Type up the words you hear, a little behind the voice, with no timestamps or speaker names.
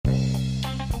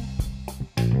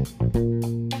Good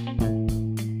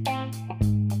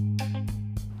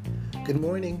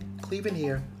morning, Cleveland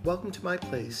here. Welcome to my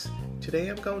place. Today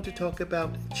I'm going to talk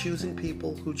about choosing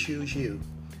people who choose you.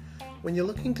 When you're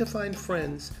looking to find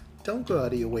friends, don't go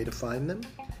out of your way to find them,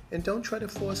 and don't try to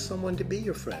force someone to be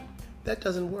your friend. That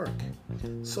doesn't work.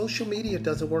 Social media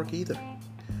doesn't work either.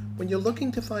 When you're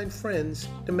looking to find friends,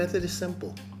 the method is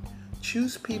simple.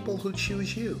 Choose people who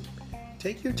choose you.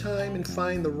 Take your time and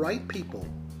find the right people.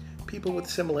 People with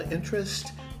similar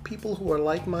interests, people who are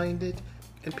like-minded,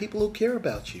 and people who care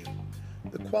about you.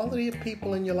 The quality of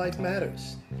people in your life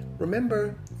matters.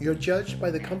 Remember, you're judged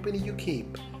by the company you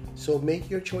keep, so make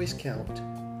your choice count.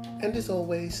 And as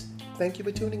always, thank you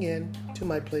for tuning in to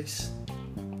my place.